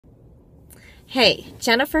Hey,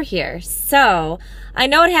 Jennifer here. So, I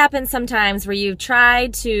know it happens sometimes where you've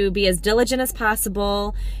tried to be as diligent as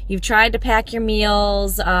possible. You've tried to pack your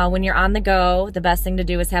meals when you're on the go. The best thing to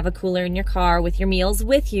do is have a cooler in your car with your meals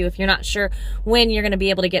with you if you're not sure when you're going to be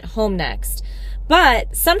able to get home next.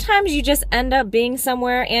 But sometimes you just end up being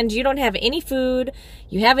somewhere and you don't have any food.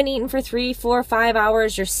 You haven't eaten for 3, 4, 5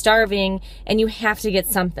 hours. You're starving and you have to get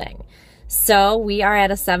something. So we are at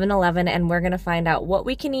a 7-Eleven and we're going to find out what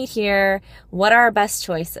we can eat here, what are our best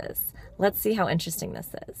choices. Let's see how interesting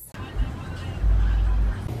this is.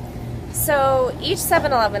 So each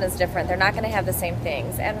 7-Eleven is different. They're not going to have the same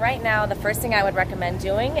things. And right now, the first thing I would recommend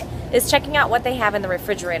doing is checking out what they have in the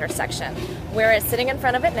refrigerator section. We're sitting in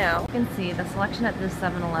front of it now. You can see the selection at this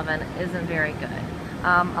 7-Eleven isn't very good.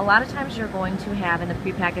 A lot of times you're going to have in the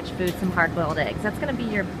prepackaged food some hard-boiled eggs. That's going to be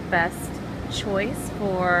your best choice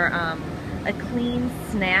for a clean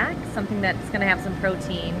snack, something that's going to have some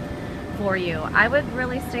protein for you. I would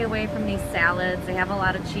really stay away from these salads. They have a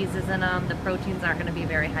lot of cheeses in them. The proteins aren't going to be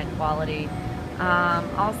very high quality.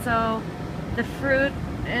 Also, the fruit,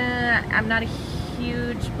 I'm not a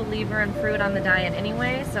huge believer in fruit on the diet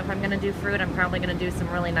anyway, so if I'm going to do fruit, I'm probably going to do some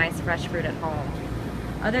really nice fresh fruit at home.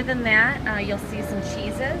 Other than that, you'll see some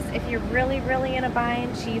cheeses. If you're really in a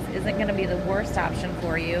bind, cheese isn't going to be the worst option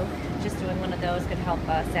for you. Just doing one of those could help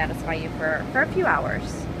satisfy you for a few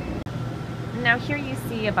hours. Now here you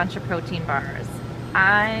see a bunch of protein bars.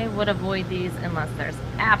 I would avoid these unless there's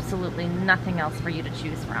absolutely nothing else for you to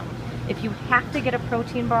choose from. If you have to get a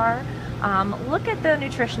protein bar, look at the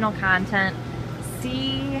nutritional content,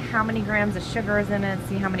 see how many grams of sugar is in it,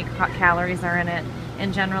 see how many calories are in it.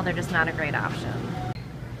 In general, they're just not a great option.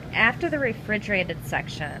 After the refrigerated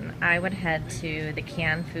section, I would head to the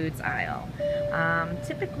canned foods aisle.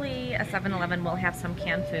 Typically, a 7-Eleven will have some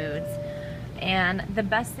canned foods, and the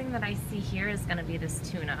best thing that I see here is going to be this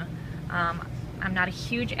tuna. I'm not a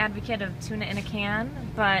huge advocate of tuna in a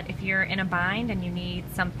can, but if you're in a bind and you need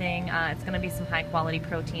something, it's going to be some high quality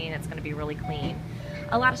protein, it's going to be really clean.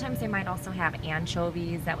 A lot of times they might also have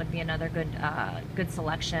anchovies. That would be another good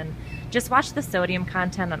selection. Just watch the sodium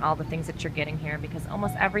content on all the things that you're getting here, because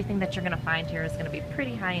almost everything that you're going to find here is going to be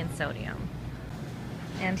pretty high in sodium.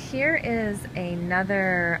 And here is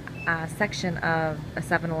another section of a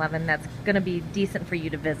 7-Eleven that's going to be decent for you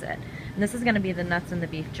to visit. And this is going to be the nuts and the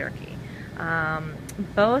beef jerky.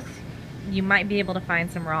 Both, you might be able to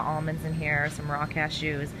find some raw almonds in here, some raw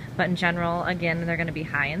cashews, but in general, again, they're going to be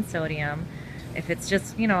high in sodium. If it's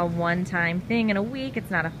just, you know, a one-time thing in a week, it's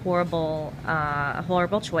not a horrible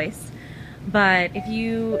choice. But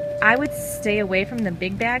I would stay away from the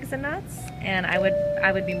big bags of nuts, and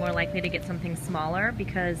I would be more likely to get something smaller,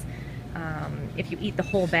 because if you eat the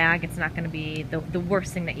whole bag, it's not going to be the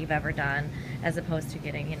worst thing that you've ever done, as opposed to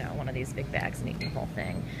getting, you know, one of these big bags and eating the whole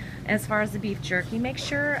thing. As far as the beef jerky, make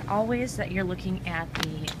sure always that you're looking at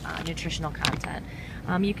the nutritional content.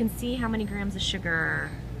 You can see how many grams of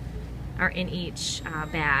sugar are in each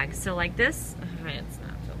bag. So like this, it's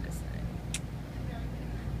not focusing.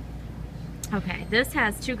 Okay, this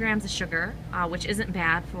has 2 grams of sugar, which isn't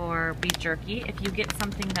bad for beef jerky. If you get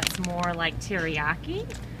something that's more like teriyaki,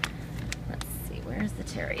 let's see, where's the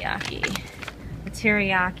teriyaki? The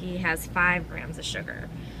teriyaki has 5 grams of sugar.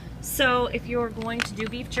 So if you're going to do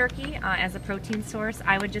beef jerky as a protein source,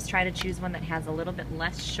 I would just try to choose one that has a little bit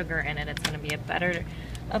less sugar in it. It's going to be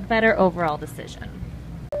a better overall decision.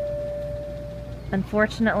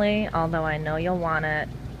 Unfortunately, although I know you'll want it,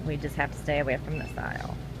 we just have to stay away from this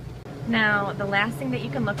aisle. Now, the last thing that you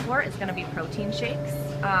can look for is going to be protein shakes.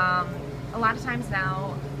 A lot of times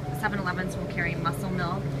now, 7-Elevens will carry muscle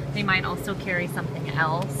milk. They might also carry something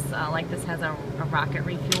else, like this has a rocket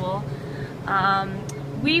refuel.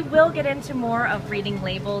 We will get into more of reading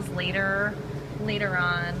labels later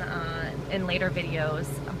on in later videos,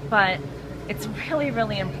 but it's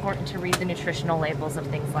really important to read the nutritional labels of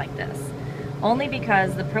things like this. Only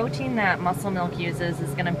because the protein that muscle milk uses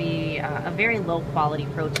is going to be a very low quality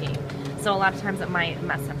protein. So a lot of times it might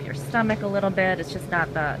mess up your stomach a little bit. It's just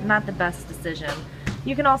not the best decision.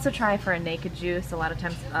 You can also try for a naked juice. A lot of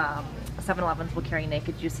times 7-Elevens will carry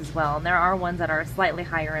naked juice as well. And there are ones that are slightly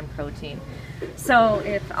higher in protein. So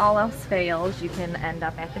if all else fails, you can end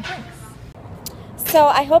up at the drinks. So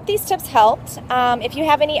I hope these tips helped. If you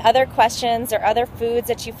have any other questions or other foods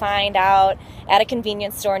that you find out at a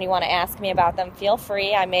convenience store and you want to ask me about them, feel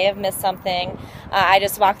free. I may have missed something. I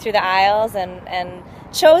just walked through the aisles and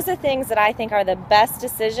chose the things that I think are the best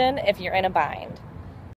decision if you're in a bind.